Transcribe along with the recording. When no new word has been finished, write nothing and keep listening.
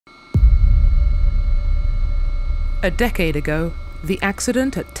A decade ago, the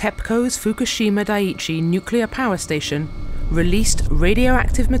accident at TEPCO's Fukushima Daiichi nuclear power station released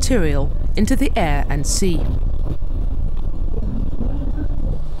radioactive material into the air and sea.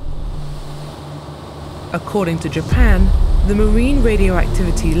 According to Japan, the marine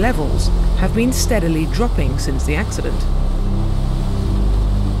radioactivity levels have been steadily dropping since the accident.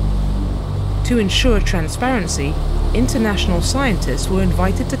 To ensure transparency, international scientists were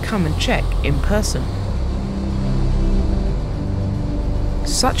invited to come and check in person.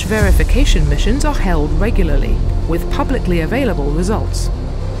 Such verification missions are held regularly, with publicly available results.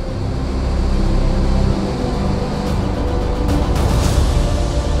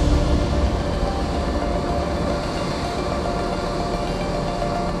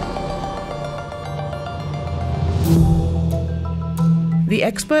 The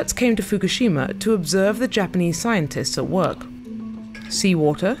experts came to Fukushima to observe the Japanese scientists at work.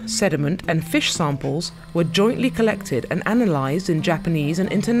 Seawater, sediment and fish samples were jointly collected and analysed in Japanese and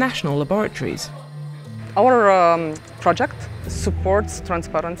international laboratories. Our project supports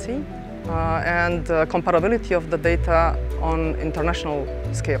transparency and comparability of the data on international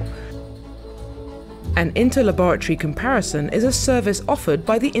scale. An inter-laboratory comparison is a service offered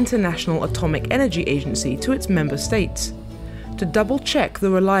by the International Atomic Energy Agency to its member states, to double-check the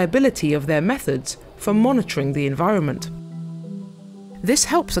reliability of their methods for monitoring the environment. This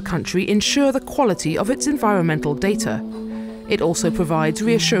helps a country ensure the quality of its environmental data. It also provides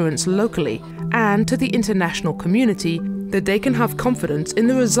reassurance locally and to the international community that they can have confidence in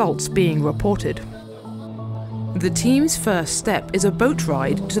the results being reported. The team's first step is a boat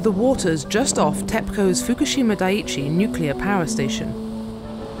ride to the waters just off TEPCO's Fukushima Daiichi nuclear power station.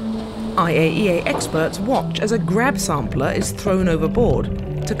 IAEA experts watch as a grab sampler is thrown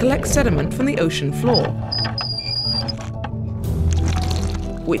overboard to collect sediment from the ocean floor,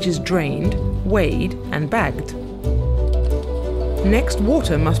 which is drained, weighed and bagged. Next,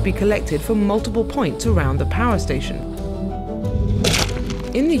 water must be collected from multiple points around the power station.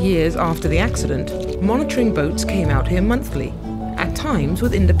 In the years after the accident, monitoring boats came out here monthly, at times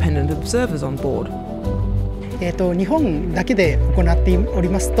with independent observers on board. 日本だけで行っており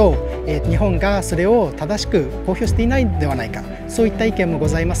ますと、日本がそれを正しく公表していないのではないか、そういった意見もご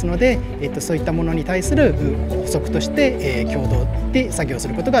ざいますので、そういったものに対する補足として、共同で作業す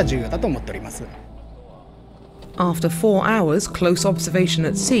ることが重要だと思っております。After 4 hours close observation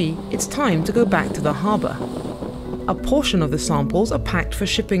at sea, it's time to go back to the harbour. A portion of the samples are packed for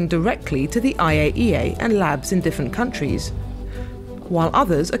shipping directly to the IAEA and labs in different countries, while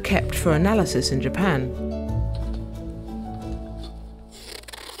others are kept for analysis in Japan.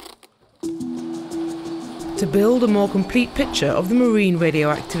 To build a more complete picture of the marine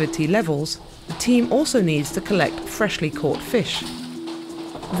radioactivity levels, the team also needs to collect freshly caught fish.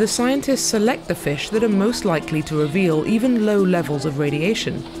 The scientists select the fish that are most likely to reveal even low levels of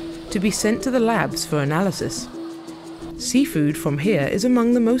radiation, to be sent to the labs for analysis. Seafood from here is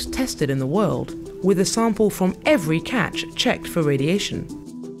among the most tested in the world, with a sample from every catch checked for radiation.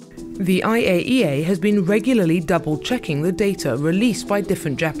 The IAEA has been regularly double-checking the data released by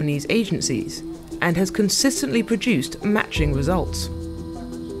different Japanese agencies, and has consistently produced matching results.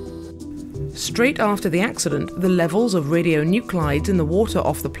 Straight after the accident, the levels of radionuclides in the water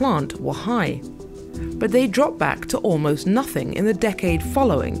off the plant were high, but they dropped back to almost nothing in the decade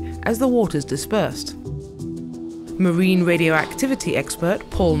following as the waters dispersed. Marine radioactivity expert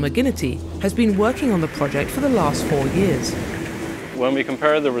Paul McGinnity has been working on the project for the last 4 years. When we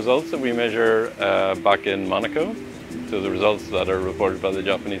compare the results that we measure back in Monaco to the results that are reported by the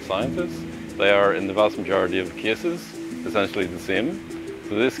Japanese scientists, they are, in the vast majority of cases, essentially the same.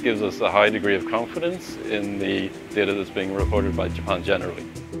 So this gives us a high degree of confidence in the data that's being reported by Japan generally.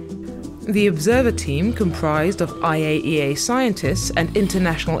 The observer team, comprised of IAEA scientists and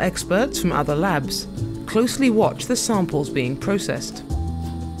international experts from other labs, closely watch the samples being processed.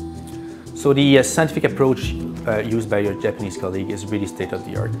 So the scientific approach used by your Japanese colleague is really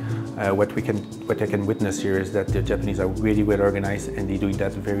state-of-the-art. What I can witness here is that the Japanese are really well organized and they do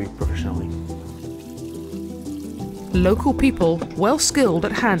that very professionally. Local people, well skilled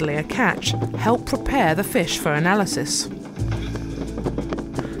at handling a catch, help prepare the fish for analysis.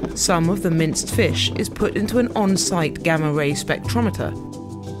 Some of the minced fish is put into an on-site gamma-ray spectrometer,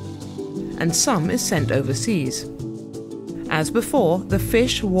 and some is sent overseas. As before, the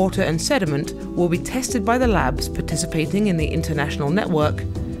fish, water and sediment will be tested by the labs participating in the international network,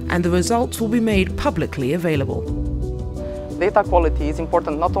 and the results will be made publicly available. Data quality is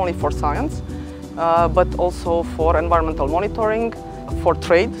important not only for science, but also for environmental monitoring, for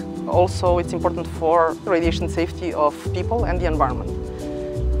trade. Also, it's important for radiation safety of people and the environment.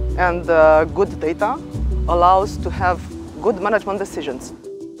 And good data allows to have good management decisions.